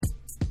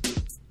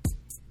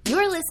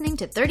listening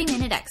to 30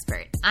 Minute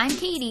Expert. I'm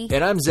Katie.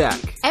 And I'm Zach.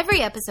 Every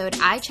episode,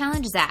 I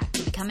challenge Zach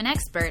to become an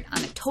expert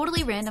on a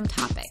totally random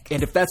topic.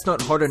 And if that's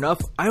not hard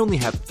enough, I only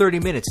have 30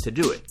 minutes to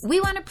do it.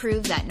 We want to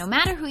prove that no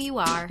matter who you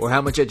are, or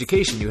how much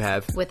education you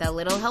have, with a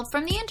little help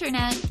from the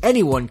internet,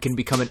 anyone can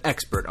become an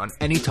expert on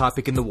any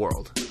topic in the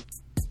world.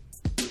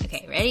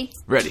 Okay, ready?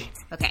 Ready.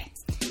 Okay.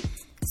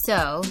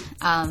 So,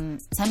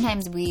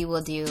 sometimes we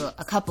will do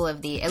a couple of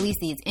at least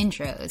these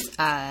intros,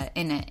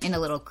 in a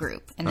little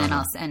group, and then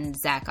I'll send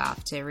Zach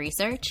off to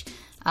research.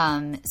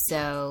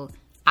 So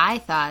I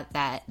thought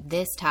that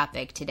this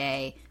topic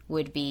today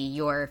would be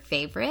your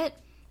favorite.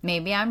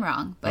 Maybe I'm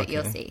wrong, but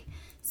you'll see.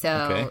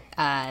 So,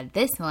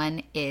 this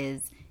one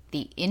is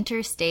the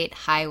interstate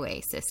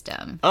highway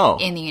system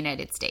in the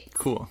United States.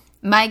 Cool.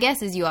 My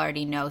guess is you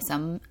already know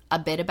a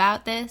bit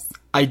about this.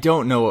 I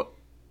don't know.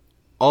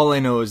 All I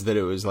know is that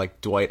it was like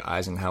Dwight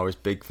Eisenhower's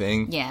big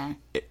thing. Yeah.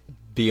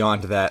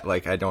 Beyond that,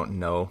 like, I don't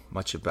know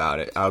much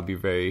about it. That'll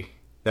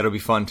be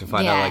fun to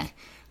find out, like,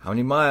 how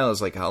many miles,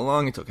 like, how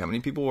long it took, how many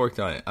people worked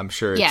on it. I'm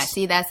sure it's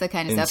see, that's the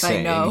kind of stuff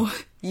I know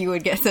you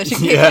would get such a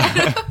kick yeah.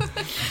 out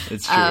of.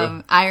 It's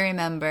true. I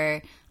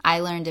remember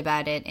I learned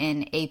about it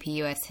in AP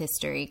US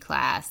history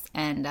class,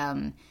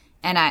 and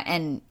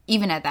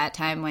even at that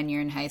time when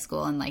you're in high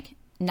school and, like,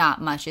 not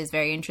much is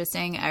very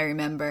interesting, I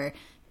remember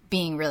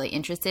being really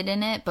interested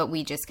in it, but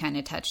we just kind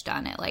of touched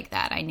on it like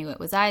that. I knew it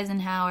was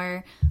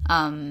Eisenhower,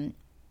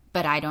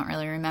 but I don't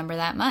really remember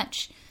that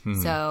much.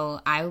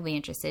 So I will be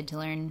interested to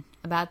learn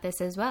about this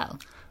as well.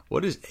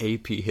 What is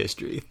AP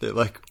history? They're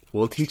like,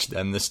 we'll teach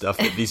them the stuff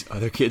that these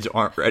other kids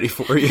aren't ready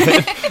for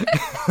yet.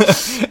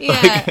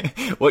 Yeah. Like,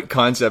 what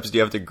concepts do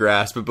you have to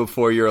grasp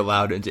before you're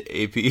allowed into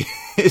AP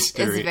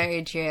history? It's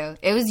very true.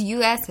 It was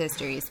U.S.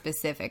 history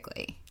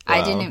specifically. Wow.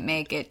 I didn't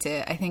make it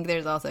to, I think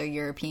there's also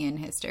European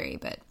history,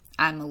 but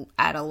I'm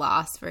at a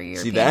loss for European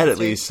history. See, that at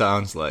least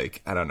sounds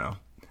like, I don't know.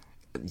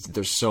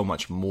 There's so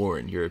much more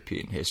in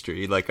European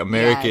history. Like,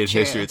 American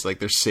history, it's like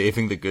they're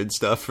saving the good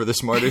stuff for the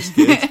smartest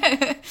kids.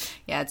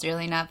 Yeah, it's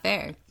really not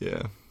fair.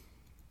 Yeah.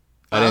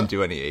 I didn't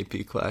do any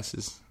AP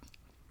classes.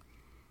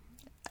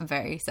 I'm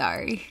very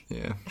sorry.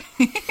 Yeah.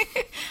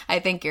 I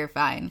think you're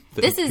fine.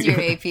 This is your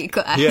AP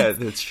class. Yeah,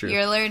 that's true.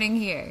 You're learning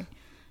here.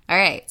 All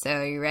right, so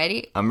are you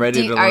ready? I'm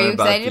ready to learn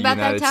about the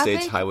United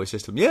States highway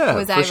system. Yeah,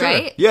 was I sure.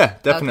 right? Yeah,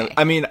 definitely. Okay.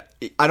 I mean,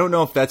 I don't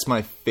know if that's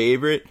my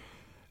favorite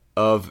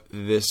of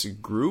this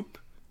group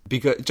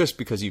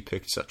because you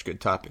picked such good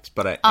topics,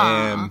 but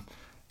I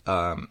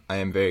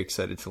am very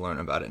excited to learn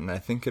about it, and I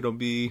think it'll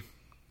be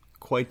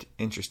quite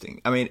interesting.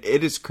 I mean,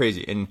 it is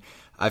crazy, and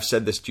I've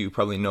said this to you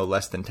probably no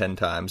less than 10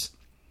 times,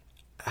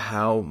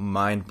 how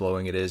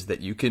mind-blowing it is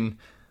that you can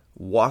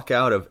walk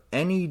out of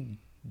any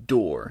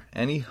door,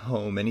 any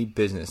home, any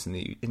business in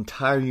the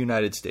entire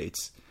United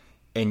States,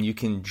 and you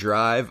can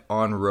drive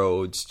on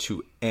roads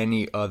to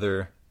any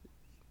other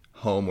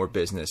home or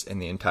business in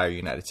the entire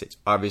United States.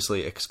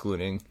 Obviously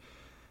excluding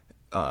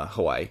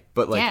Hawaii,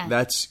 but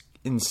that's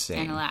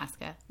insane. And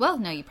Alaska. Well,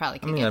 no, you probably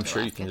can. I'm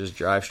sure you can just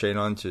drive straight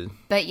on to.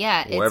 But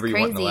yeah, wherever it's you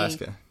crazy. Want in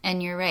Alaska.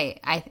 And you're right.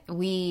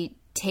 We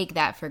take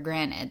that for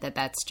granted that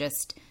that's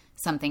just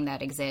something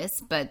that exists.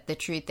 But the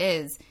truth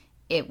is,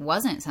 it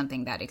wasn't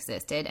something that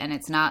existed, and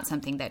it's not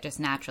something that just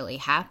naturally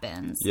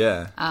happens.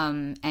 Yeah.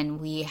 And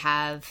we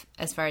have,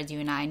 as far as you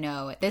and I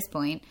know at this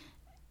point,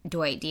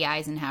 Dwight D.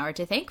 Eisenhower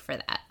to thank for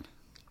that.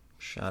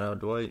 Shout out,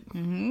 Dwight.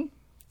 Mm-hmm. All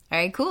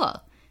right,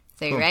 cool.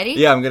 So you ready?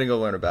 Yeah, I'm going to go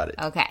learn about it.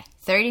 Okay.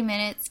 30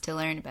 minutes to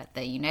learn about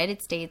the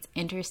United States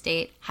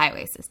interstate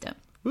highway system.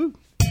 Woo.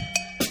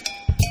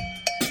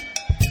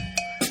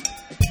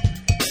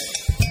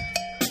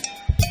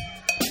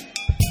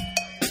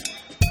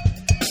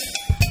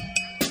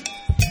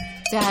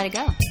 So how'd it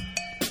go?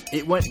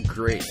 It went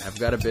great. I've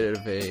got a bit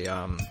of a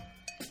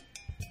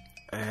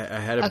I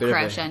had a bit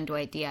crush of on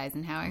Dwight D.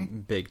 Eisenhower.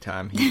 Big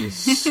time. He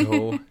is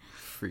so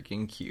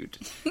freaking cute.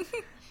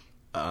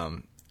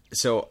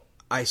 So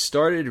I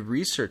started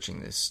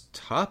researching this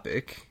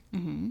topic,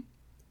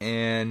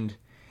 and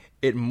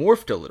it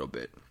morphed a little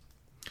bit.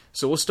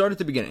 So we'll start at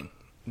the beginning.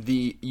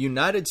 The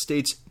United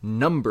States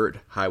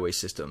numbered highway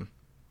system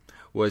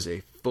was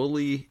a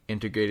fully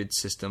integrated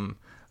system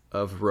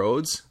of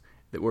roads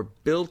that were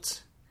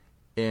built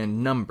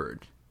and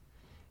numbered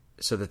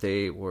so that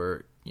they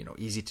were,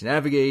 easy to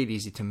navigate,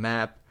 easy to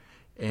map,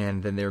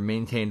 and then they were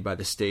maintained by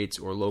the states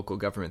or local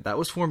government. That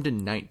was formed in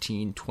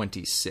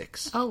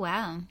 1926. Oh,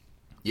 wow.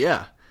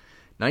 Yeah,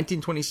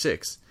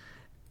 1926.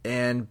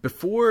 And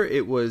before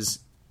it was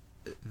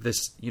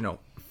this,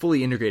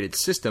 fully integrated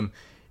system,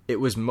 it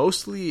was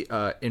mostly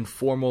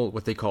informal,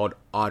 what they called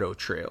auto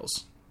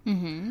trails.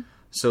 Mm-hmm.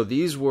 So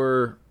these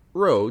were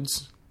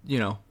roads,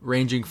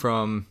 ranging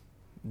from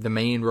the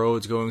main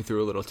roads going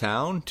through a little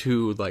town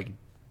to like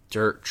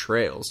dirt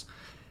trails.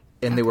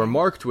 And they were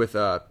marked with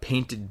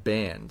painted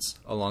bands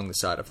along the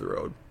side of the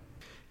road.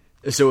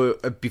 So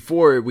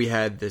before we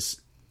had this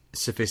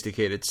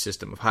sophisticated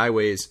system of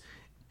highways,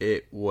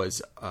 it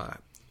was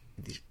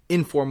these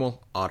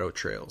informal auto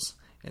trails.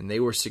 And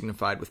they were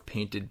signified with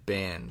painted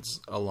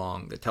bands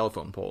along the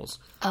telephone poles.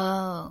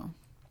 Oh.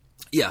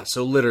 Yeah,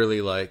 so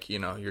literally, like, you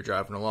know, you're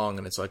driving along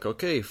and it's like,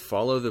 okay,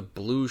 follow the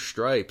blue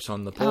stripes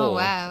on the pole. Oh,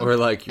 wow. Or,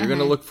 like, you're going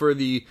to look for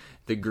the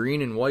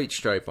green and white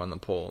stripe on the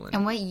pole.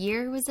 And what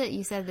year was it?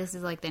 You said this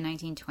is like the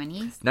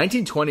 1920s?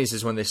 1920s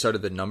is when they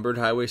started the numbered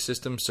highway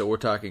system, so we're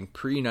talking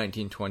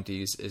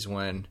pre-1920s is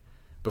when,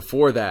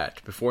 before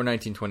that, before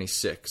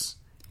 1926,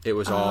 it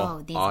was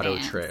all auto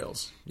vans.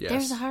 Trails. Yes.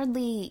 There's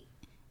hardly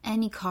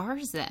any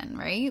cars then,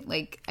 right?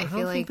 Like, I feel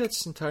don't like think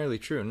that's entirely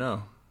true,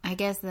 no. I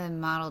guess the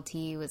Model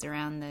T was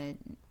around the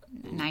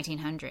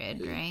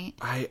 1900, right?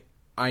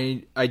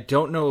 I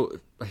don't know.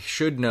 I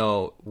should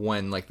know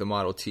when, like, the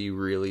Model T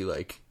really,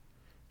 like,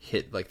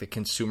 hit, like, the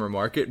consumer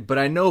market, but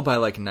I know by,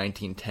 like,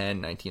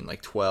 1910,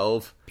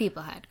 1912,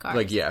 people had cars.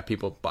 like, yeah,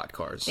 people bought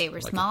cars. They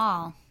were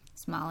like,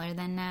 smaller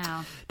than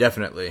now.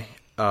 Definitely.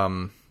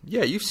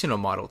 Yeah, you've seen a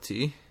Model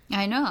T.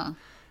 I know.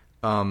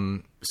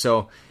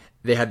 So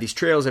they had these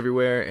trails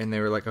everywhere, and they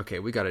were like, okay,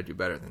 we got to do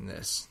better than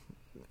this.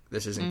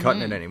 This isn't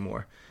cutting it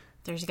anymore.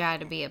 There's got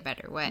to be a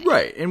better way.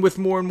 Right. And with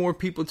more and more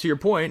people, to your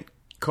point,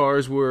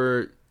 cars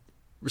were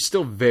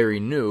still very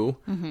new,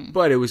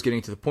 but it was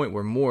getting to the point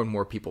where more and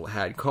more people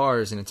had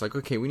cars, and it's like,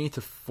 okay, we need to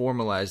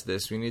formalize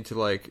this. We need to,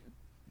 like,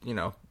 you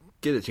know,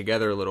 get it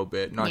together a little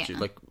bit. Not just,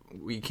 like,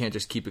 we can't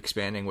just keep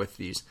expanding with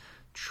these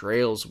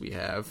trails we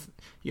have,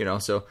 you know,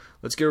 so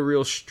let's get a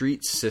real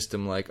street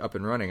system, like, up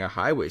and running, a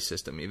highway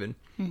system even.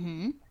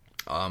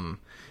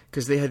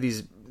 Because they had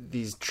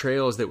these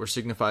trails that were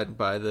signified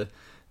by the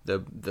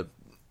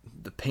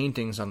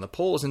paintings on the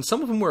poles, and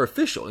some of them were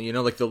official, you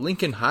know, like the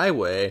Lincoln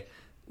Highway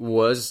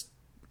was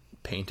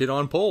painted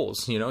on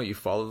poles, you know, you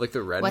followed, like,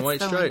 the red and white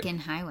stripe. What's the Lincoln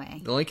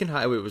Highway? The Lincoln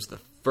Highway was the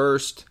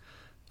first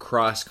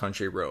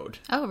cross-country road.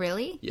 Oh,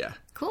 really? Yeah.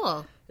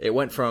 Cool. It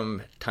went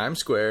from Times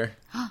Square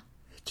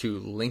to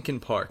Lincoln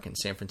Park in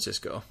San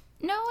Francisco.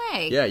 No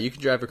way. Yeah, you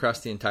can drive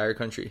across the entire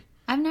country.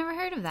 I've never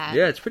heard of that.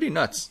 Yeah, it's pretty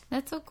nuts.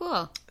 That's so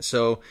cool.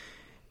 So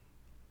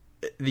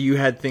you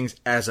had things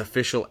as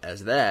official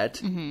as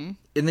that, and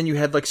then you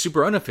had, like,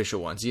 super unofficial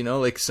ones, you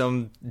know, like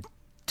some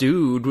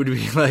dude would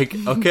be like,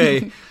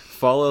 okay,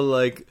 follow,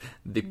 like,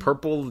 the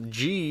purple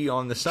G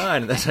on the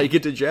sign, and that's how you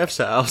get to Jeff's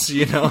house,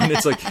 you know, and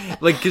it's like,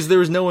 because there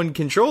was no one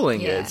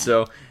controlling it,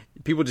 so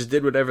people just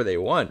did whatever they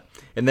want.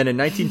 And then in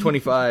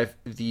 1925,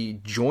 the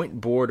Joint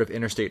Board of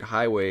Interstate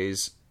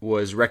Highways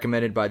was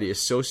recommended by the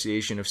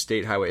Association of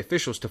State Highway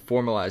Officials to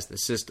formalize the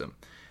system.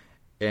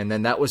 And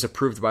then that was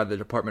approved by the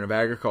Department of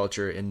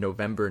Agriculture in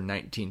November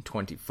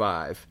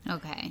 1925.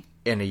 Okay.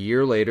 And a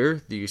year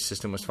later, the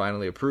system was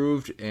finally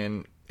approved,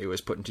 and it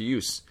was put into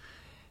use.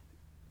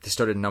 They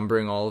started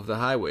numbering all of the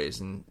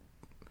highways. And,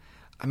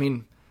 I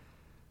mean,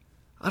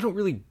 I don't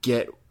really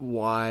get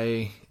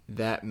why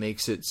that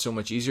makes it so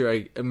much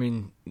easier. I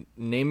mean,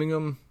 naming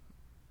them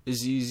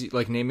is easy.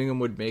 Like, naming them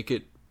would make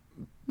it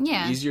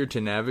easier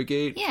to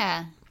navigate.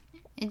 Yeah.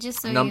 It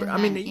just so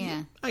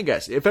I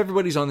guess if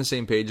everybody's on the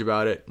same page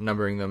about it,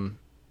 numbering them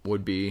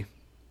would be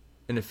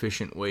an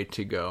efficient way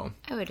to go.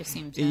 I would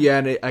assume so. Yeah,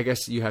 and I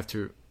guess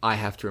I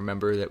have to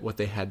remember that what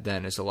they had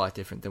then is a lot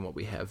different than what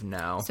we have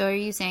now. So are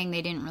you saying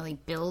they didn't really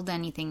build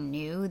anything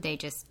new? They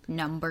just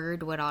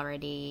numbered what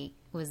already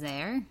was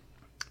there?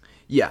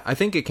 Yeah, I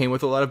think it came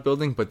with a lot of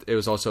building, but it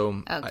was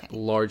also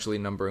largely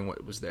numbering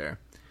what was there.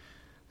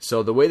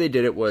 So the way they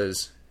did it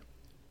was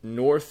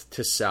north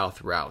to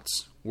south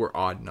routes were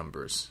odd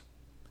numbers,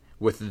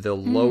 with the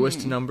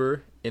lowest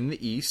number in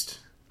the east,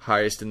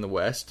 highest in the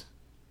west.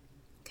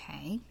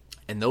 Okay.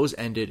 And those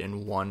ended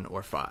in 1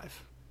 or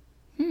 5.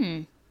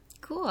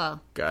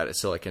 Cool. Got it.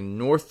 So like in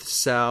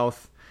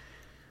north-south,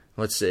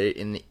 let's say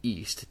in the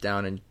east,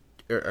 down in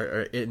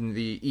in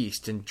the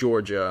east in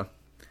Georgia,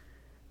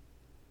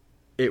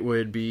 it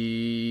would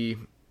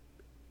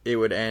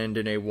end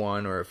in a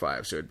 1 or a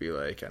 5. So it'd be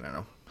like, I don't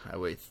know,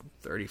 Highway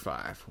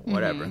 35,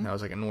 whatever. And that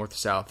was like a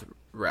north-south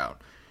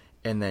route.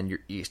 And then your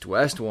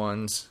east-west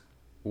ones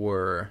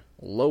were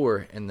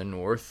lower in the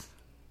north.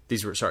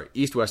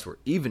 East-west were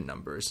even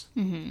numbers.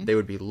 They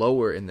would be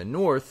lower in the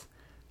north,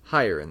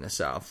 higher in the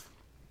south.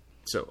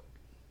 So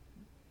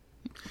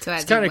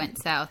as it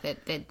went south,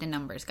 the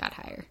numbers got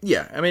higher.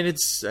 Yeah, I mean,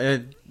 it's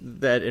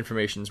that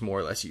information's more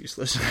or less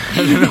useless. I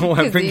don't know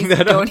why I'm bringing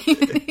that up. Don't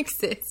even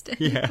exist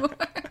anymore.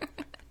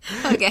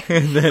 Yeah. Okay,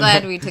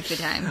 glad we took the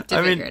time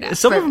to figure it out.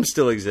 Some of them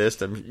still exist.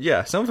 Some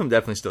of them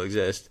definitely still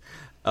exist.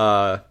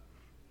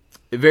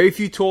 Very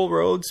few toll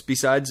roads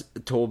besides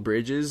toll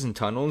bridges and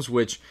tunnels,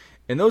 which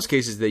in those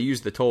cases they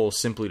use the toll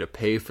simply to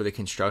pay for the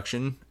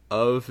construction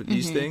of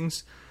these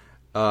things.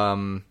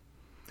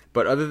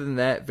 But other than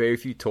that, very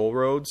few toll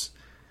roads.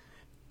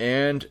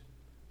 And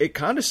it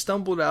kind of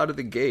stumbled out of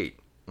the gate.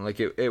 Like,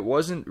 it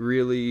wasn't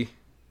really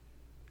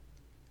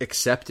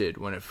accepted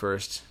when it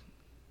first,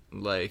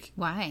 like...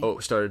 Why?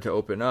 Started to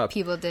open up.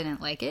 People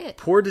didn't like it?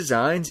 Poor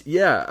designs.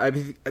 Yeah, I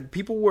mean,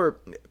 people were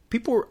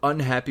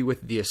unhappy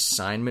with the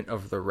assignment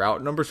of the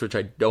route numbers, which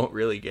I don't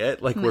really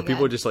get. Like,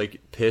 people just,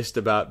 like, pissed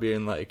about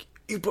being like,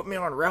 you put me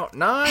on Route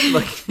 9?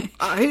 Like,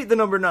 I hate the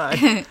number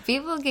 9.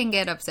 People can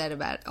get upset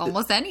about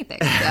almost anything,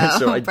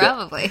 so I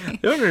probably.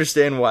 don't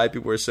understand why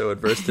people are so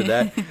adverse to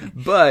that.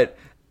 But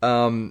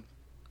There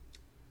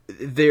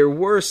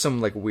were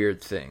some like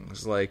weird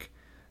things, like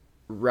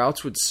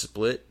routes would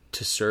split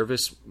to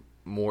service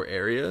more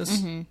areas.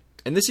 Mm-hmm.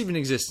 And this even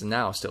exists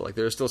now still. Like,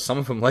 there are still some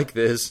of them like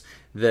this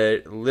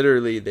that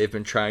literally they've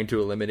been trying to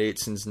eliminate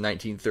since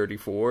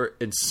 1934,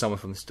 and some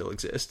of them still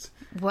exist.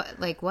 What?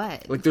 Like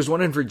what? Like, there's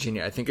one in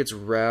Virginia. I think it's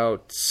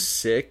Route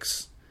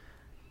 6.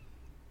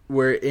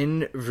 We're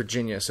in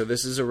Virginia, so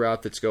this is a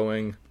route that's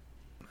going...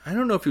 I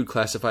don't know if you would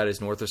classify it as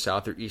north or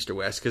south or east or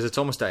west, because it's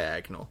almost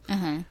diagonal.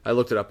 Uh-huh. I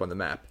looked it up on the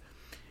map.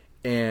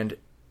 And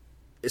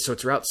so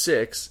it's Route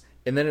 6,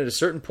 and then at a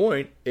certain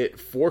point, it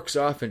forks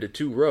off into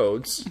two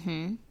roads...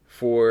 Mm-hmm.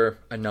 for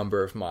a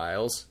number of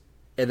miles,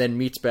 and then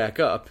meets back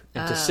up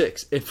into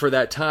 6. And for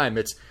that time,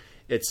 it's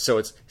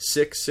 6,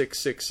 6,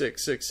 6, 6,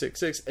 6, 6,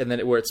 6, and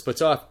then where it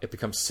splits off, it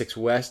becomes 6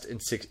 west and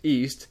 6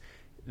 east.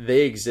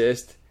 They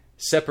exist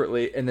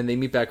separately, and then they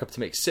meet back up to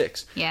make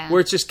 6. Yeah.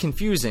 Where it's just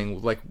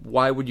confusing. Like,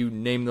 why would you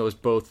name those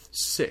both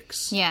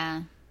 6?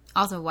 Yeah.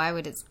 Also, why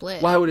would it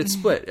split? Why would it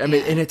split? I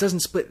mean, and it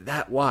doesn't split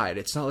that wide.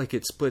 It's not like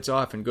it splits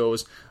off and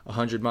goes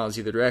 100 miles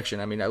either direction.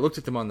 I mean, I looked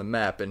at them on the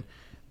map, and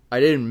I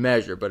didn't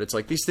measure, but it's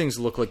like these things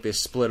look like they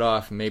split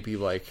off maybe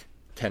like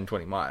 10,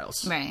 20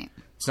 miles. Right.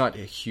 It's not a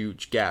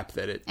huge gap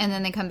that it... And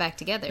then they come back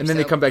together. And then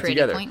they come back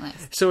together.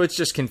 Pointless. So it's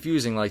just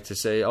confusing, like, to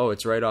say, oh,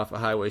 it's right off of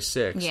Highway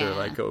 6, yeah. or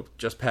like, go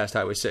just past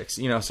Highway 6.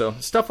 You know, so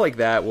stuff like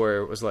that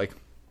where it was like,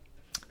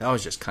 that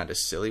was just kind of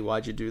silly.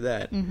 Why'd you do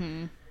that?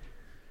 Mm-hmm.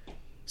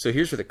 So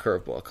here's where the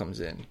curveball comes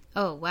in.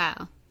 Oh,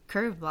 wow.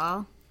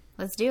 Curveball.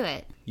 Let's do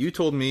it. You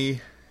told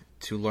me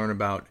to learn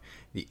about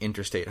the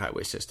interstate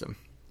highway system.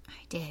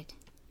 I did.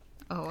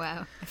 Oh,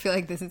 wow. I feel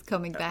like this is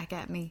coming back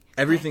at me.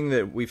 Everything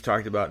that we've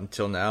talked about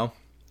until now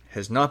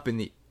has not been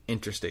the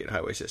interstate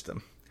highway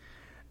system.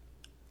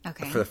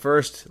 Okay. For the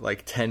first,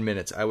 10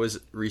 minutes, I was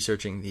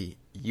researching the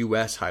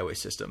U.S. highway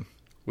system,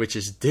 which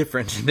is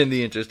different than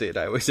the interstate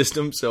highway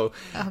system. So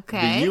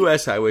the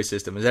U.S. highway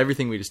system is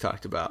everything we just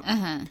talked about.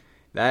 Uh-huh.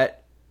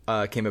 That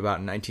came about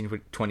in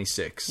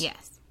 1926.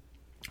 Yes.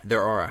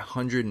 There are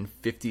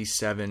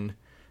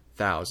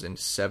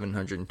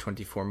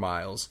 157,724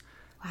 miles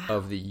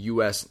of the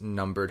U.S.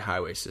 numbered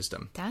highway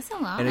system. That's a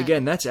lot. And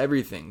again, that's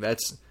everything.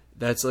 That's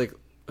like,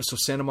 so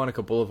Santa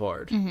Monica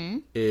Boulevard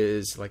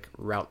is like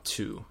Route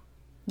 2.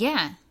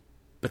 Yeah.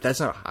 But that's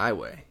not a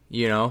highway,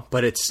 you know?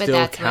 But it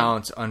still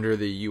counts under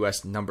the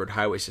U.S. numbered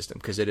highway system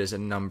because it is a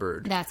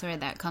numbered... That's where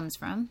that comes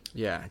from.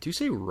 Yeah. Do you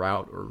say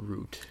route or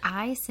route?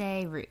 I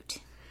say route.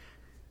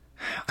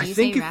 Do you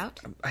say route?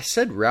 I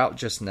said route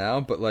just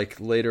now, but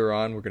later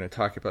on we're going to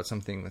talk about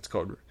something that's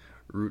called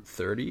Route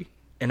 30.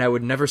 And I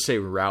would never say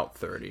Route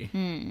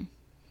 30.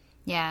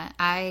 Yeah,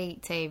 I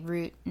say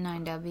Route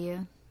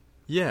 9W.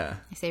 Yeah.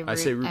 I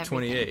say Route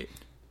 28.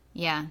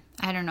 Yeah,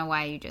 I don't know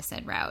why you just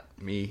said route.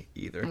 Me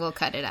either. We'll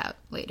cut it out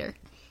later.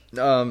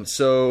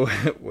 So,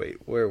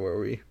 wait, where were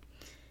we?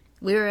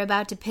 We were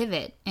about to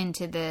pivot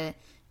into the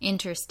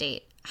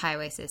interstate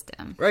highway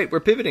system. Right,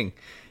 we're pivoting.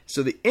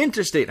 So the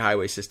interstate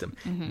highway system.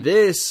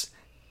 This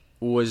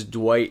was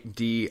Dwight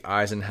D.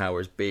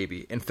 Eisenhower's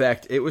baby. In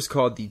fact, it was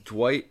called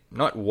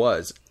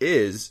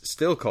is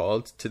still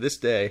called, to this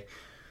day,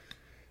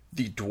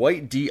 the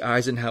Dwight D.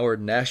 Eisenhower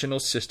National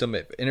System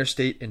of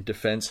Interstate and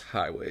Defense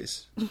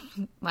Highways.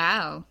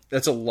 Wow.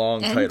 That's a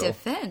long title.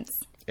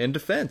 And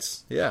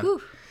defense, yeah.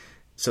 Whew.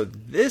 So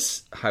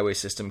this highway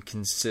system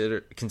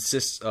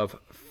consists of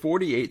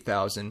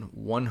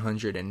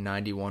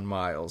 48,191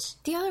 miles.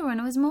 The other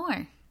one was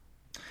more.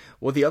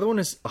 Well, the other one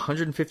is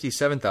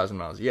 157,000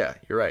 miles. Yeah,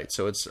 you're right.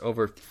 So it's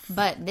over...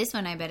 But this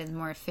one, I bet, is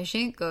more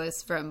efficient.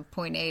 Goes from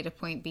point A to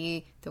point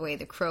B the way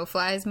the crow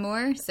flies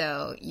more.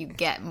 So you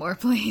get more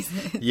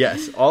places.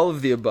 Yes, all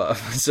of the above.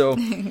 So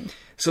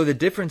the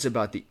difference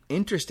about the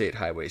interstate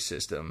highway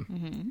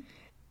system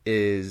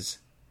is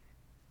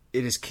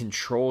it is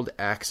controlled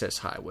access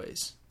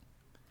highways.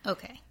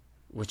 Okay.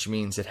 Which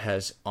means it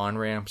has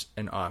on-ramps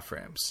and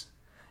off-ramps.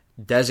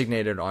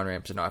 Designated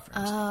on-ramps and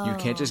off-ramps. Oh. You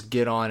can't just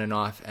get on and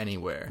off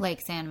anywhere.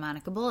 Like Santa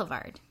Monica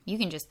Boulevard. You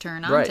can just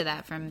turn on to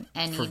that from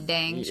any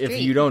dang street.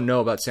 If you don't know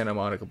about Santa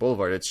Monica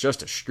Boulevard, it's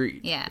just a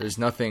street. Yeah. There's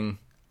nothing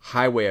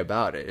highway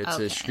about it. It's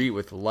a street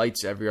with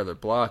lights every other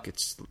block.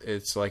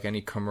 It's like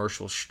any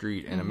commercial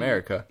street in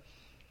America.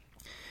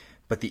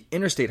 But the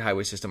interstate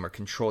highway system are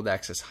controlled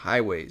access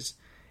highways,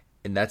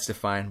 and that's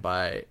defined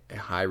by a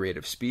high rate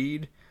of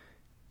speed.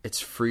 It's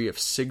free of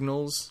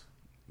signals.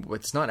 Well,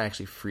 it's not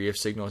actually free of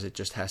signals. It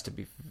just has to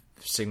be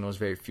signals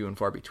very few and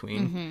far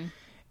between.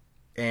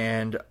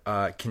 And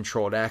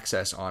controlled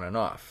access on and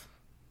off.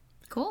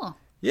 Cool.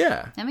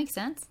 Yeah. That makes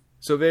sense.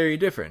 So very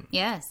different.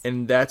 Yes.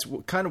 And that's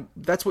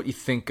what you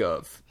think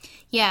of.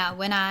 Yeah.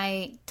 When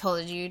I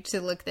told you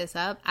to look this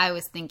up, I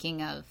was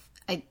thinking of...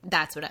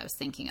 that's what I was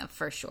thinking of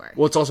for sure.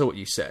 Well, it's also what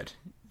you said.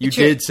 You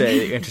did say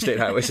the interstate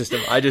highway system.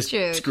 I just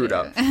screwed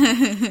up.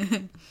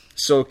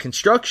 So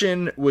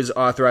construction was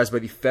authorized by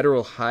the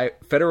Federal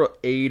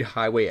Aid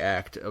Highway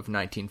Act of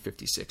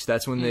 1956.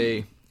 That's when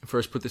they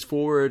first put this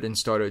forward and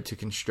started to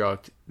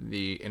construct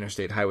the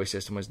interstate highway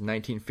system. Was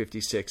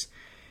 1956.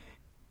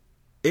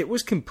 It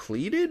was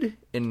completed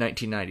in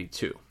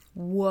 1992.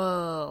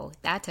 Whoa,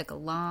 that took a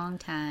long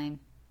time.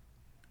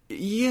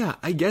 Yeah,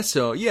 I guess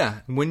so. Yeah,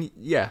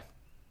 I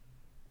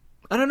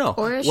don't know.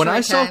 Or a when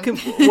I short saw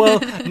time. well,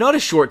 not a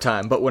short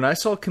time, but when I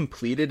saw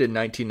completed in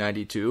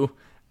 1992,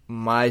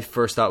 my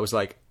first thought was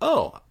like,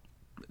 oh,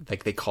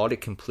 like they called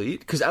it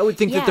complete? Because I would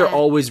think that they're Yeah.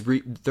 always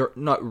they're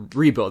not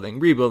rebuilding.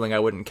 Rebuilding I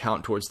wouldn't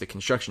count towards the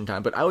construction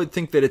time, but I would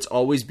think that it's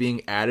always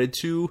being added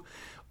to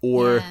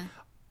or Yeah.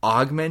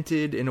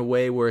 augmented in a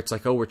way where it's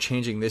like, oh, we're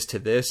changing this to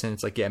this, and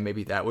it's like, yeah,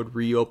 maybe that would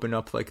reopen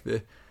up like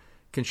the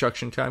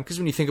construction time. Because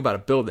when you think about a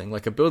building,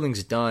 like a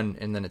building's done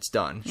and then it's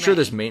done. Sure, Right.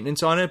 there's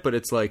maintenance on it, but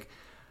it's like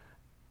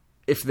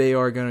if they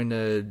are going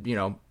to, you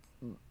know,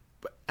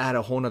 add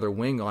a whole nother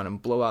wing on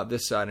and blow out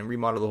this side and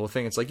remodel the whole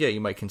thing, it's like, yeah,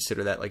 you might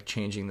consider that like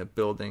changing the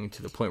building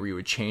to the point where you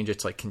would change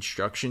its like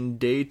construction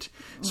date.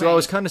 So I Right.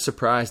 was kind of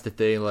surprised that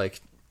they like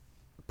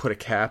put a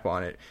cap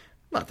on it.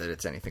 Not that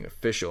it's anything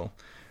official,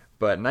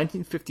 but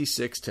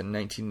 1956 to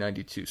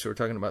 1992. So we're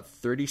talking about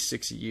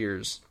 36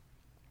 years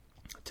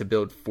to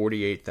build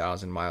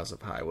 48,000 miles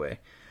of highway,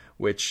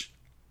 which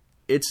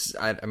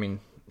I mean,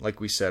 like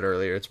we said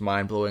earlier, it's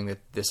mind-blowing that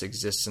this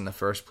exists in the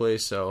first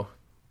place. So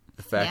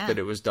the fact Yeah. that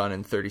it was done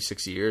in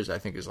 36 years, I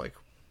think is like,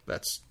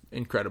 that's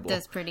incredible.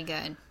 That's pretty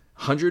good.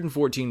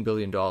 $114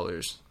 billion,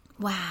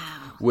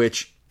 Wow.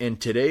 which in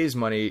today's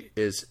money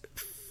is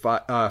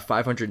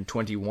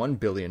 $521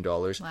 billion.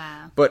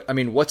 Wow. But I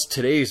mean, what's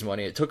today's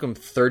money? It took them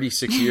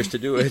 36 years to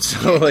do it.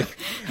 So like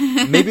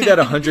maybe that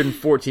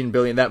 114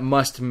 billion, that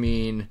must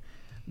mean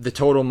the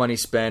total money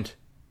spent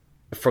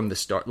from the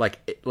start. Like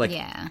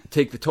Yeah.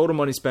 take the total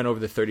money spent over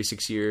the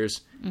 36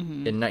 years.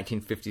 In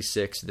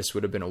 1956, this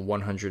would have been a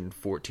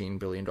 $114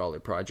 billion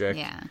project.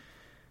 Yeah.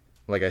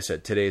 Like I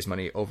said, today's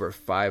money over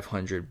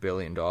 $500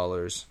 billion.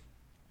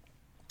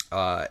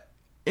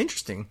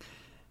 Interesting.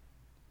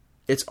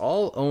 It's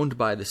all owned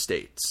by the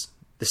states.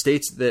 The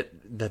states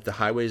that the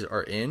highways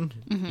are in,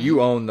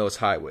 you own those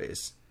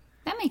highways.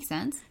 That makes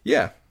sense.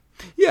 Yeah.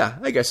 Yeah,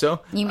 I guess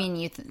so. You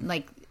mean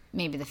like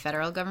maybe the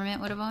federal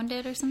government would have owned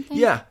it or something?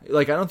 Yeah,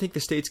 like I don't think the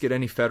states get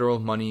any federal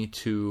money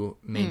to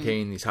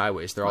maintain these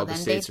highways. They're all the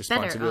then states' they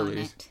better own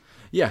responsibilities. it.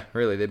 Yeah,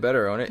 really, they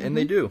better own it, and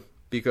they do,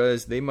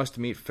 because they must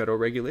meet federal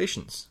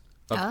regulations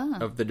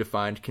of the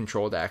defined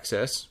controlled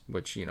access,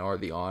 which, you know, are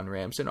the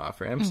on-ramps and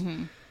off-ramps,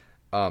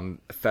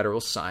 federal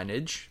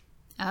signage,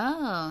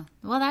 Oh,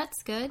 well,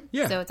 that's good.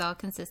 Yeah. So it's all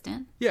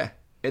consistent. yeah,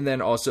 and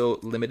then also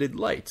limited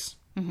lights.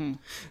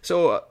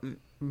 So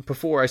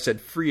before I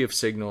said free of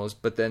signals,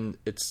 but then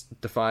it's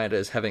defined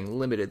as having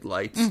limited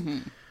lights.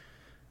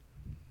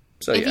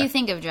 So If yeah. you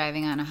think of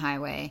driving on a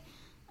highway,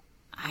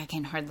 I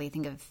can hardly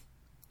think of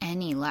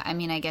any light. I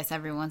mean, I guess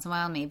every once in a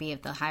while, maybe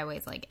if the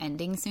highway's like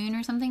ending soon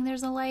or something,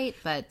 there's a light,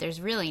 but there's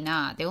really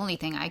not. The only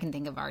thing I can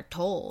think of are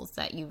tolls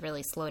that you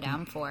really slow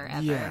down for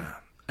ever. Yeah.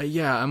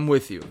 Yeah, I'm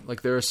with you.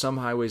 Like, there are some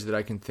highways that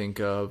I can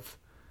think of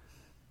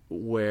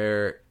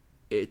where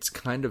it's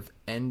kind of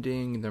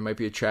ending. There might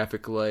be a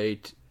traffic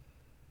light,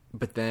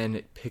 but then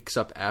it picks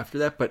up after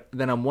that. But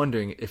then I'm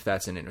wondering if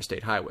that's an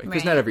interstate highway.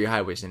 Because not Right. every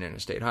highway is an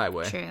interstate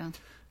highway. True.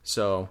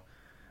 So,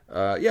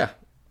 yeah.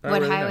 I What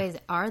really know. highways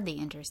are the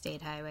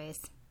interstate highways?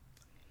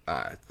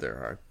 There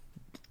are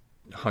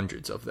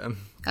hundreds of them.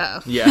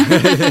 Oh. Yeah.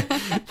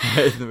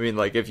 I mean,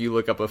 like, if you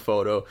look up a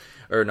photo,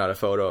 or not a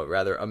photo,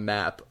 rather a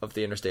map of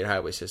the interstate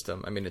highway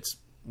system, I mean, it's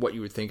what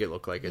you would think it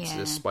looked like. It's Yeah.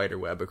 this spider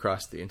web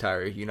across the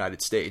entire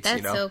United States. That's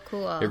you know? so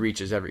cool. It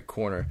reaches every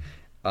corner.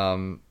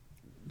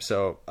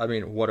 So, I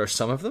mean, what are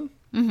some of them?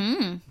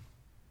 Mm-hmm.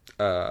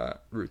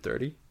 Route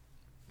 30,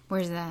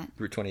 Where's that?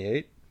 Route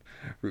 28,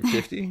 Route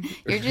 50,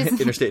 You're just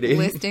Interstate 80.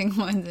 listing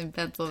ones in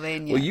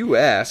Pennsylvania. Well, you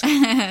asked.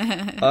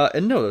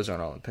 And no, those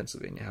aren't all in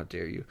Pennsylvania. How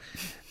dare you?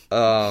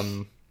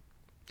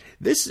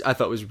 This I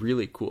thought was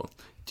really cool.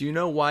 Do you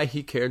know why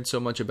he cared so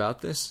much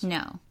about this?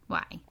 No.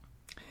 Why?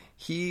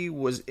 He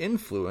was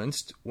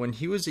influenced when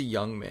he was a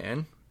young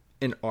man,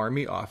 an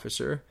Army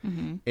officer,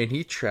 and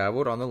he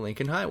traveled on the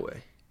Lincoln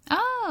Highway.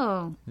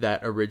 Oh.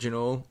 That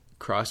original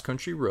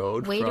cross-country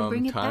road Way to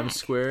bring from it Times back.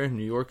 Square,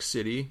 New York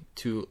City,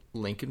 to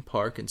Lincoln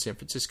Park in San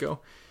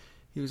Francisco.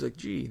 He was like,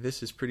 gee,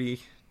 this is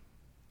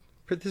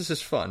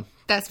fun.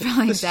 That's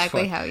probably This is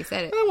exactly fun. how he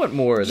said it. I want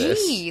more of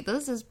this. Gee,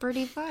 this is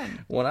pretty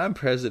fun. When I'm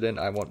president,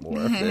 I want more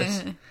of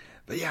this.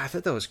 But yeah, I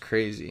thought that was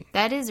crazy.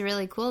 That is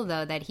really cool,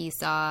 though, that he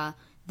saw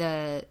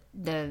the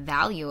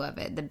value of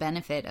it, the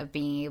benefit of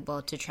being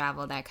able to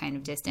travel that kind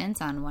of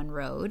distance on one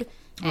road.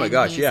 Oh my And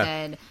gosh, he yeah.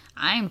 said,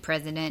 I'm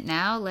president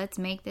now, let's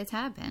make this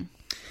happen.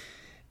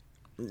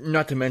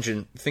 Not to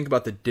mention, think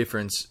about the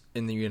difference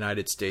in the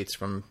United States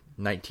from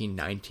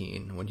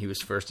 1919, when he was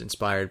first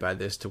inspired by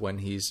this, to when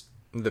he's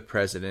the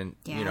president,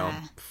 you know,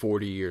 Yeah.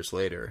 40 years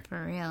later.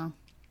 For real.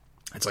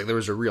 It's like there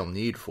was a real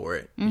need for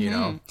it, you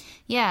know?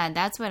 Yeah,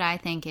 that's what I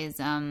think is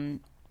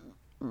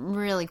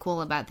really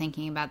cool about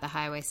thinking about the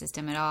highway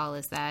system at all,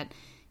 is that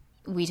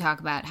we talk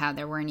about how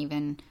there weren't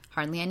even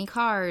hardly any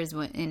cars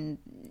in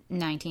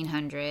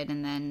 1900,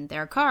 and then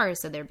there are cars,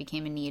 so there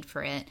became a need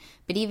for it.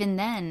 But even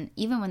then,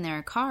 even when there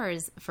are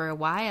cars, for a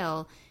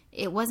while,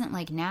 it wasn't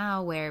like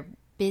now where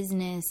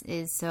business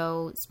is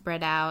so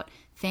spread out,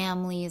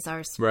 families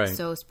are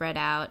so spread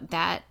out.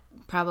 That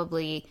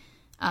probably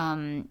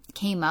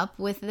came up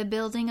with the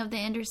building of the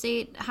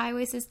interstate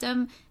highway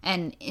system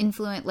and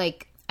influence,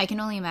 like, I can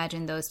only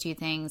imagine those two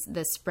things,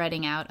 the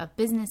spreading out of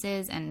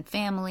businesses and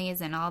families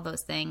and all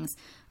those things,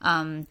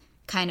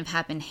 kind of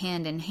happened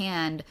hand in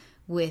hand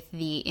with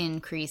the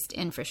increased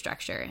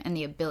infrastructure and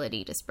the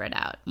ability to spread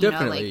out.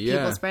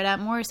 People spread out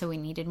more, so we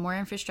needed more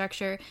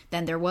infrastructure.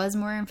 Then there was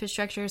more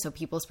infrastructure, so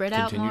people spread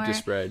out more. Continued to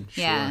spread,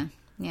 sure.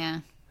 Yeah.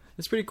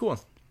 It's pretty cool.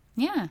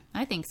 Yeah,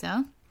 I think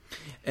so.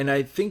 And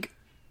I think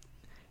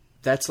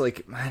that's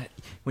like,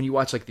 when you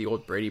watch like the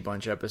old Brady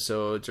Bunch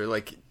episodes, or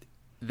like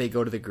they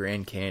go to the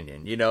Grand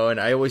Canyon,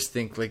 and I always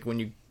think like when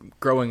you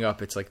growing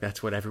up, it's like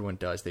that's what everyone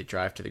does. They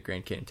drive to the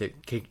Grand Canyon,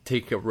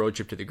 take a road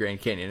trip to the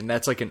Grand Canyon, and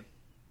that's like an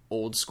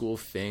old school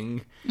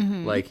thing.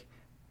 Mm-hmm. Like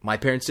my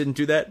parents didn't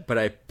do that, but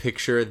I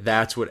picture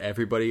that's what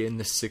everybody in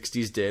the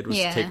 60s did, was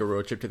to take a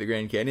road trip to the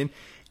Grand Canyon.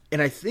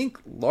 And I think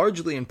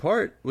largely in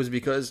part was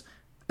because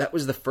that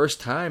was the first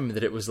time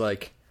that it was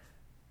like,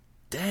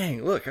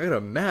 dang, look, I got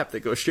a map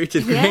that goes straight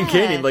to the Grand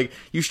Canyon. Like,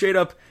 you straight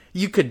up,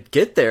 you could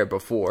get there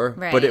before,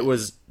 but it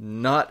was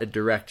not a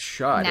direct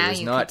shot. Now it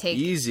was you not could take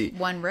easy.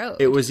 One road.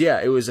 It was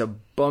a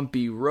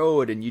bumpy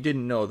road, and you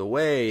didn't know the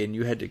way, and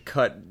you had to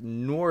cut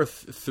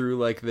north through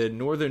like the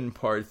northern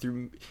part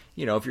through,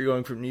 if you're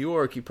going from New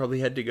York, you probably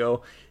had to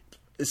go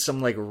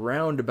some like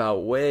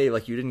roundabout way.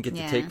 Like, you didn't get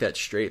to take that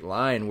straight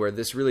line, where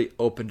this really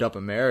opened up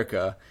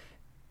America.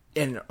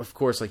 And of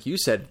course, like you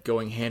said,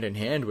 going hand in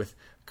hand with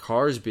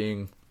cars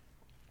being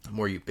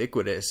more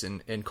ubiquitous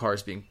and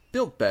cars being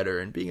built better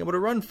and being able to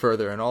run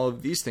further and all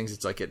of these things,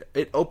 it's like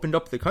it opened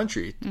up the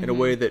country in a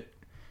way that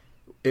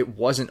it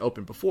wasn't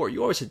open before.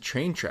 You always had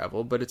train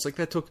travel, but it's like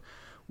that took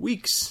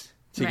weeks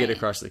to get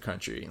across the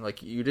country. Like,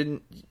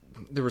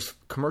 there was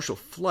commercial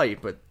flight,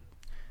 but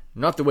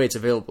not the way it's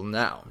available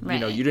now.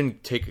 You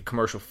didn't take a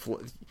commercial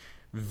flight.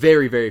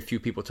 Very, very few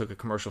people took a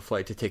commercial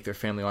flight to take their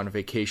family on a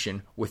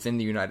vacation within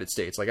the United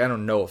States. Like, I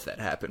don't know if that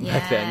happened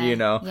back then,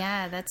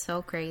 Yeah, that's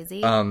so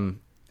crazy.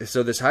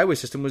 So this highway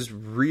system was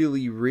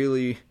really,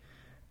 really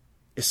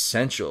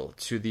essential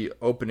to the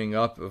opening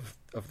up of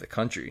the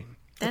country.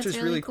 That's which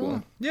is really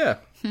cool. Yeah.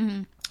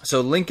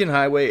 So Lincoln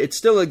Highway, it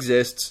still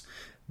exists,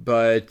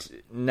 but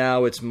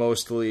now it's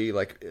mostly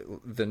like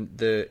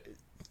the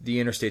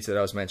interstates that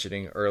I was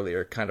mentioning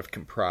earlier kind of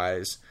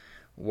comprise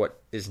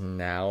what is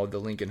now the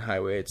Lincoln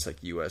Highway. It's like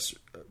US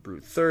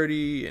Route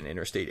 30 and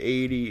Interstate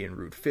 80 and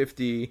Route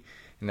 50.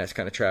 And that's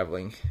kind of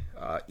traveling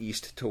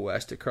east to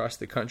west across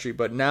the country.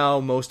 But now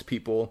most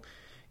people,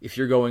 if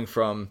you're going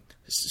from,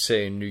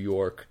 say, New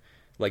York,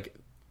 like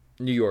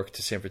New York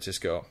to San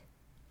Francisco,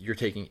 you're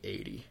taking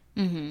 80.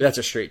 Mm-hmm. That's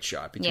a straight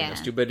shot between those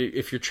two. But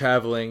if you're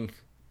traveling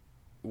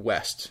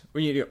west,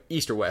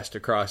 east or west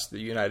across the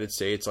United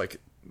States, like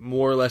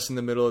more or less in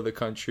the middle of the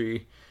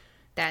country,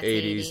 that's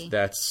 80s, 80.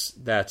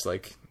 that's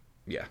like,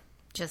 yeah.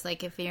 Just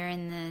like if you're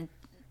in the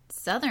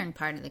southern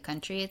part of the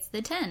country, it's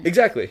the 10.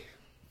 Exactly.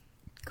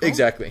 Cool.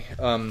 Exactly.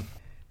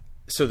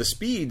 So the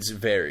speeds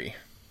vary.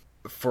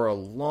 For a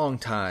long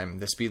time,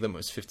 the speed limit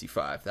was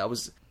 55. That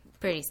was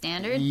pretty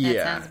standard. Yeah.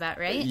 That sounds about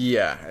right.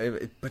 Yeah,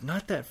 but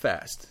not that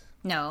fast.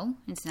 No,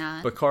 it's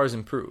not. But cars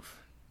improve.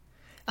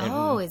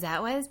 Is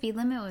that why the speed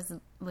limit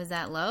was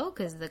that low?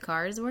 Because the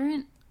cars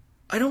weren't?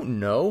 I don't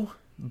know,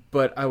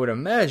 but I would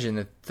imagine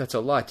that that's a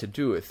lot to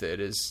do with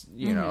it. Is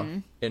in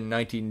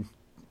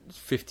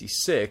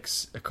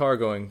 1956, a car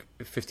going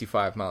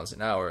 55 miles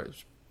an hour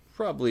is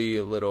probably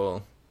a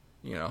little,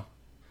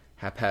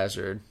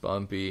 haphazard,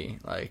 bumpy,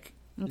 like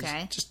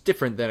just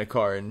different than a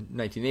car in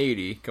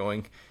 1980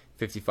 going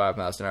 55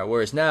 miles an hour.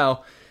 Whereas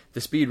now,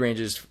 the speed range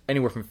is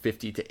anywhere from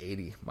 50 to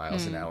 80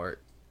 miles an hour.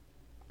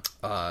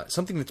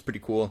 Something that's pretty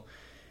cool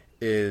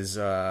is,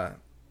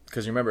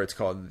 because remember, it's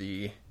called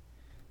the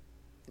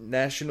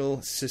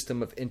National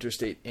System of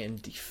Interstate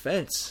and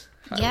Defense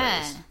Highways.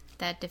 Yeah,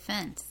 that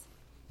defense.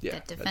 Yeah,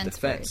 that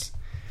defense.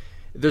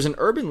 There's an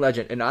urban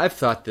legend, and I've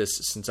thought this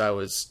since I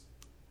was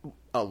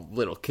a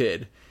little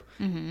kid,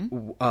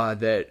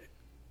 that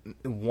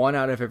 1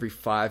 out of every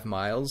 5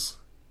 miles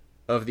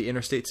of the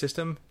interstate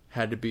system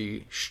had to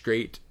be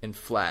straight and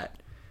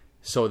flat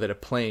so that a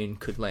plane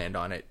could land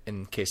on it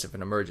in case of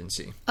an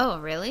emergency. Oh,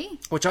 really?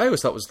 Which I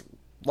always thought was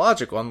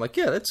logical. I'm like,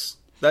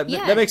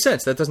 that makes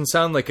sense. That doesn't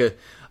sound like a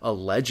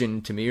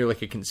legend to me or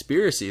like a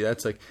conspiracy.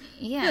 That's like,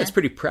 it's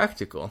pretty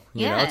practical.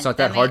 You know, it's not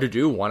that hard to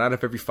do. 1 out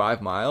of every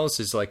 5 miles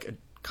is like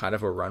kind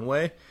of a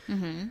runway.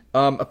 Mm-hmm.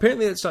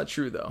 Apparently that's not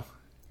true though.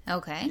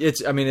 Okay.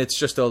 It's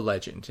just a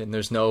legend and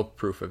there's no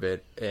proof of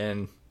it.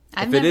 And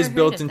if it is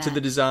built into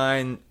the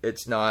design,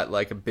 it's not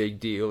like a big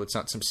deal. It's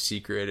not some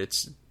secret.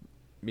 It's,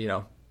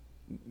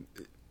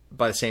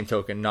 by the same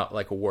token, not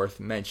like worth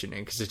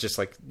mentioning because it's just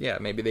like,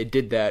 maybe they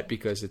did that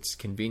because it's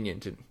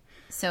convenient.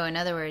 So in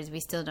other words, we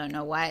still don't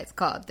know why it's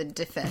called the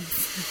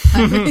defense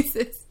highway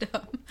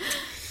system.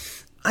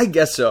 I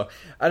guess so.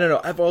 I don't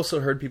know. I've also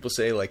heard people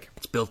say like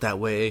it's built that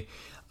way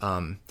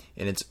And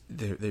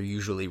they're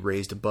usually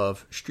raised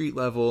above street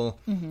level,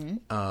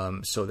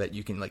 so that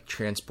you can like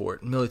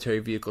transport military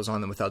vehicles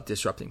on them without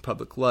disrupting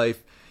public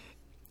life.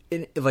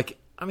 And like,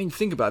 I mean,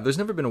 think about it. There's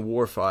never been a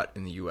war fought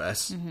in the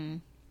U.S.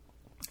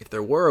 If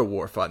there were a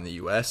war fought in the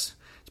U.S.,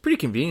 it's pretty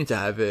convenient to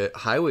have a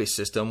highway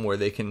system where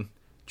they can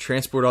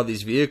transport all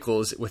these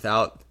vehicles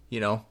without,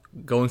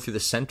 going through the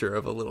center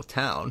of a little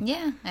town.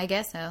 Yeah, I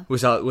guess so.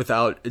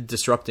 Without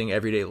disrupting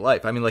everyday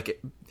life. I mean,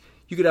 like,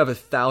 you could have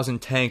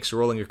 1,000 tanks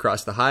rolling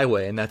across the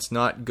highway, and that's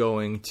not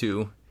going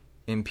to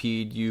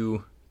impede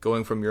you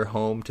going from your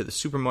home to the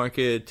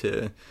supermarket,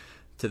 to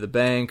the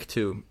bank,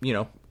 to,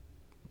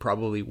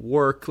 probably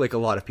work. Like, a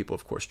lot of people,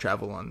 of course,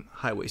 travel on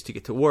highways to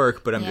get to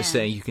work, but I'm just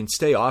saying you can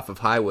stay off of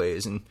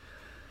highways and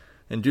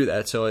do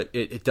that. So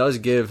it does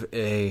give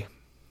a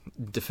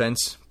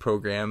defense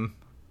program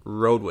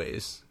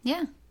roadways.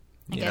 Yeah,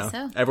 I guess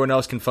so. Everyone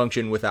else can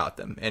function without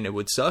them, and it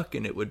would suck,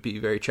 and it would be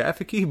very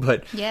trafficky,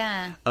 but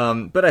yeah.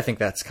 But I think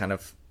that's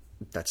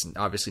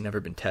obviously never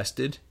been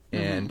tested,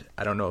 and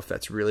I don't know if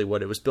that's really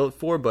what it was built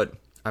for, but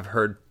I've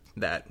heard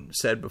that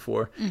said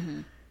before.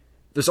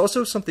 There's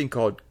also something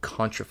called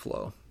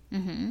contraflow.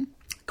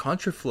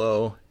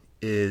 Contraflow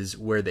is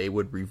where they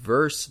would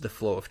reverse the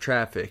flow of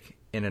traffic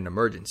in an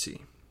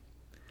emergency.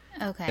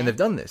 Okay. And they've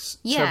done this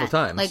several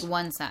times. Like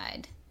one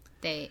side.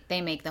 They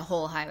make the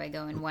whole highway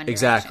go in one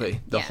exactly.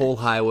 direction. The whole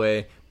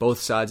highway, both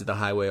sides of the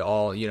highway,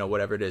 all,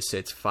 whatever it is, say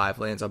it's 5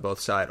 lanes on both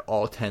sides,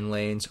 all 10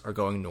 lanes are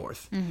going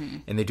north.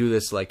 And they do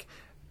this like,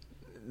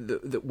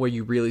 where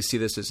you really see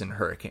this is in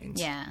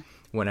hurricanes. Yeah.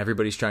 When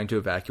everybody's trying to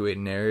evacuate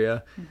an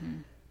area,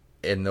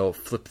 and they'll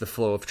flip the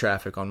flow of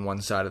traffic on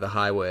one side of the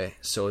highway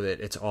so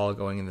that it's all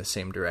going in the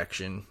same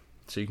direction,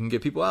 so you can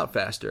get people out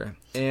faster.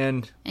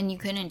 And you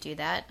couldn't do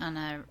that on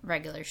a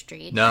regular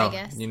street, no, I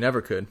guess. You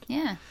never could.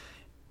 Yeah.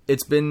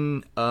 It's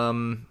been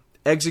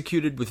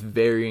executed with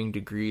varying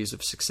degrees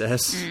of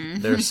success.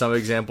 There are some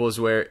examples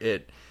where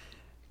it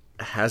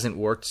hasn't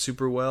worked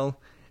super well,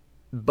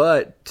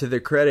 but to their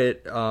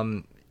credit,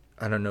 I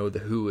don't know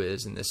who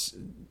is in this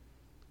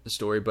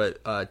story,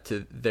 but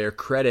to their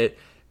credit,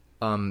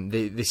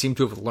 they seem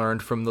to have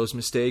learned from those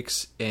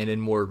mistakes, and in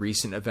more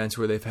recent events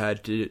where they've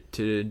had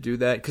to do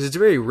that, because it's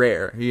very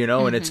rare,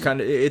 and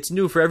it's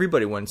new for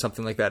everybody when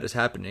something like that is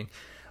happening.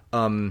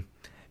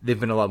 They've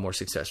been a lot more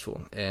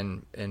successful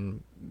and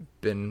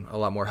been a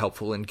lot more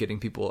helpful in getting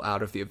people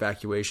out of the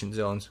evacuation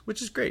zones,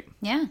 which is great.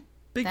 Yeah.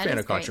 Big fan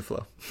of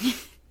contraflow.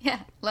 Yeah,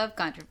 love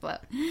contraflow.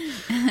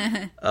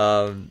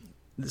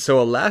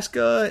 So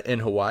Alaska and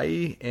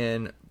Hawaii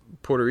and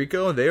Puerto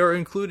Rico, they are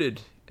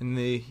included in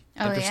the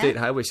interstate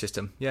highway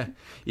system. Yeah.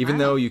 Even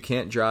though you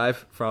can't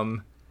drive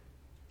from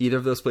either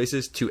of those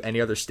places to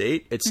any other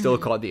state, it's still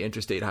called the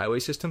interstate highway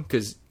system,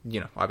 because,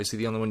 obviously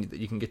the only one that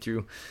you can get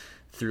through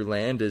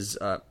land is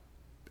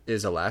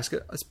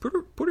Alaska. Is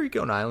Puerto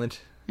Rico an island?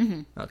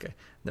 Okay.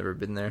 Never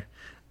been there.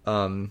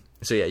 So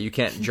yeah, you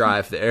can't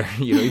drive there,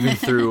 even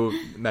through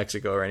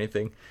Mexico or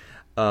anything.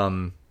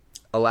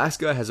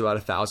 Alaska has about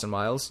 1,000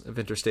 miles of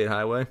interstate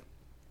highway.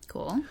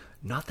 Cool.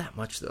 Not that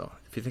much, though.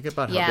 If you think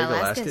about how big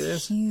Alaska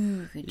is.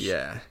 Huge.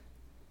 Yeah.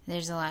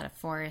 There's a lot of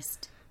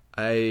forest.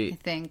 I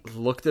think.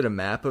 Looked at a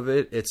map of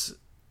it. It's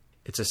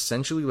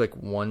essentially like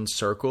one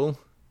circle.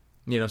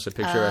 So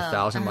picture a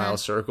 1,000-mile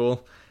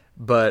circle.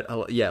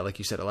 But yeah, like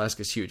you said,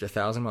 Alaska's huge.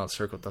 1,000-mile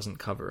circle doesn't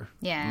cover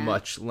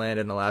much land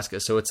in Alaska.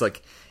 So it's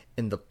like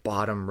in the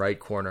bottom right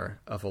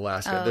corner of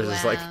Alaska. There's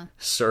this like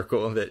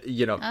circle that,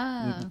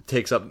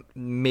 takes up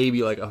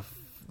maybe like a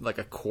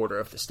quarter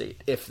of the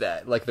state, if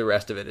that. Like the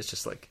rest of it is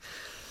just like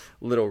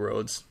little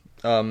roads.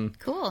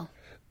 Cool.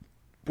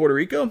 Puerto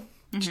Rico,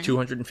 it's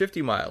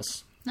 250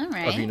 miles All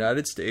right. of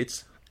United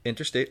States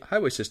interstate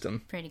highway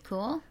system. Pretty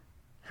cool.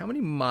 How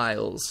many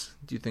miles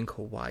do you think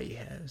Hawaii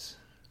has?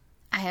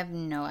 I have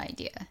no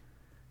idea.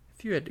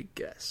 If you had to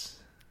guess.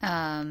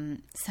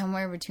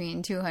 Somewhere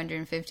between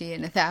 250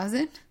 and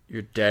 1,000.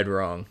 You're dead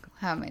wrong.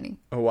 How many?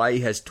 Hawaii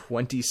has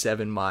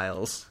 27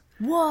 miles.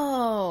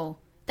 Whoa.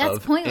 That's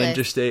of pointless.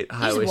 Interstate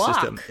highway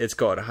system. It's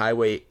called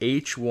Highway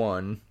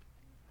H1,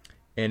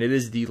 and it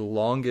is the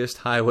longest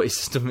highway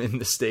system in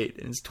the state.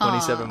 And it's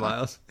 27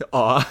 miles.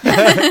 Aw.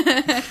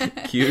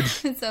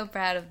 Cute. I'm so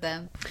proud of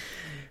them.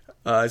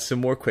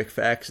 Some more quick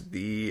facts.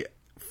 The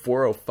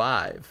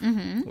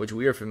 405, which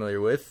we are familiar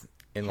with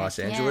in Los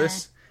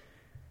Angeles,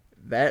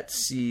 that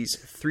sees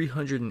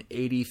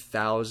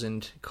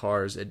 380,000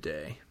 cars a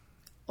day.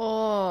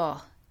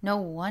 Oh, no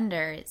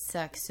wonder it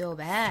sucks so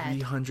bad.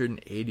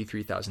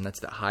 383,000.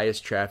 That's the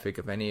highest traffic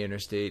of any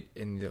interstate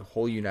in the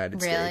whole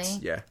United States.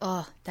 Yeah.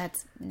 Oh,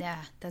 that's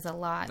a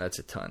lot. That's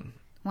a ton.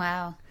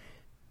 Wow.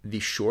 The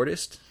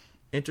shortest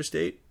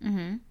interstate,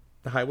 the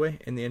highway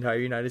in the entire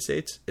United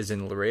States, is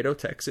in Laredo,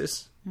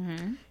 Texas.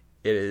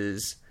 It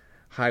is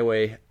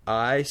Highway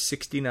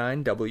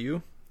I-69W.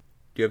 Do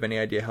you have any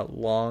idea how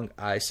long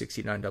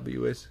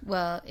I-69W is?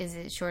 Well, is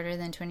it shorter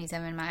than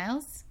 27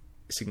 miles?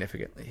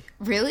 significantly.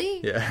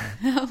 Really? Yeah.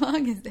 How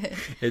long is it?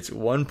 It's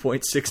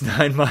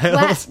 1.69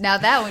 miles. Wow. Now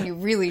that one you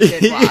really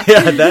should walk.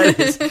 Yeah, that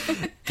is...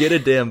 Get a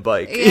damn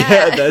bike.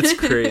 Yeah, that's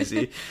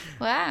crazy.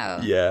 Wow.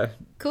 Yeah.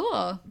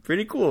 Cool.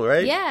 Pretty cool,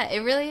 right? Yeah, it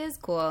really is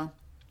cool.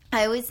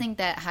 I always think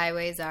that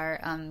highways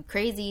are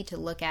crazy to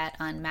look at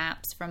on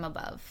maps from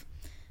above.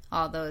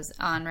 All those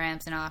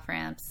on-ramps and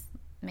off-ramps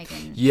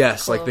making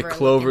like the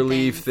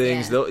cloverleaf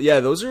things. Yeah.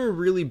 Those are a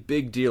really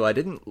big deal. I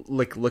didn't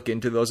look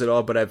into those at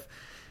all, but I've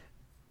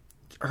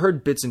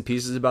heard bits and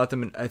pieces about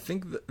them, and I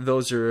think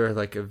those are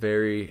like a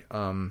very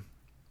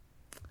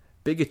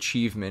big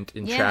achievement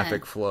in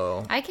traffic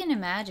flow. I can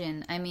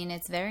imagine. I mean,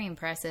 it's very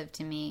impressive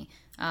to me.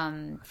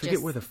 I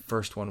forget where the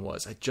first one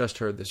was. I just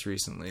heard this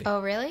recently. Oh,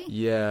 really?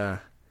 Yeah.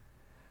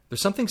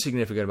 There's something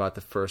significant about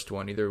the first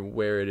one, either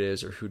where it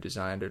is or who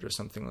designed it or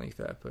something like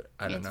that, but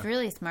I don't know. It's a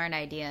really smart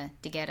idea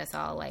to get us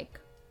all, like,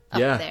 up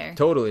there. Yeah,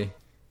 totally.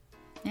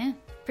 Yeah,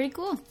 pretty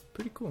cool.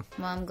 Pretty cool.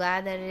 Well, I'm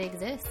glad that it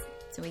exists,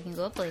 so we can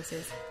go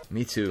places.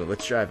 Me too.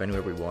 Let's drive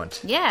anywhere we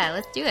want. Yeah,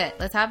 let's do it.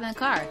 Let's hop in the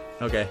car.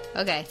 Okay.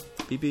 Okay.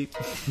 Beep, beep.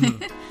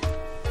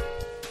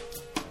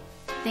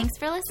 Thanks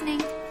for listening.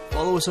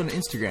 Follow us on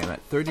Instagram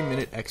at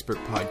 30-Minute Expert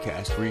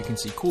Podcast, where you can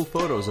see cool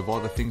photos of all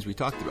the things we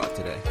talked about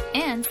today.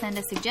 And send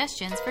us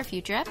suggestions for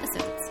future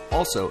episodes.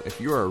 Also, if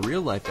you're a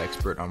real-life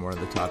expert on one of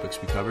the topics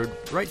we covered,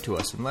 write to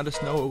us and let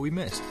us know what we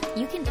missed.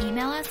 You can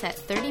email us at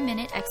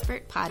 30-Minute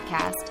Expert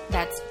Podcast.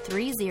 That's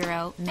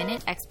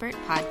 30-Minute Expert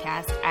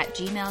Podcast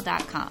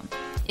 @gmail.com.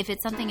 If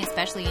it's something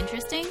especially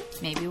interesting,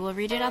 maybe we'll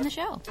read it on the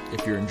show.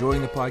 If you're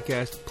enjoying the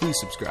podcast, please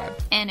subscribe.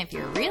 And if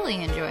you're really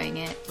enjoying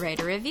it, write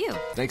a review.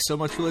 Thanks so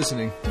much for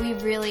listening. We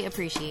really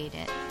appreciate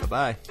it.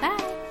 Bye-bye.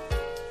 Bye.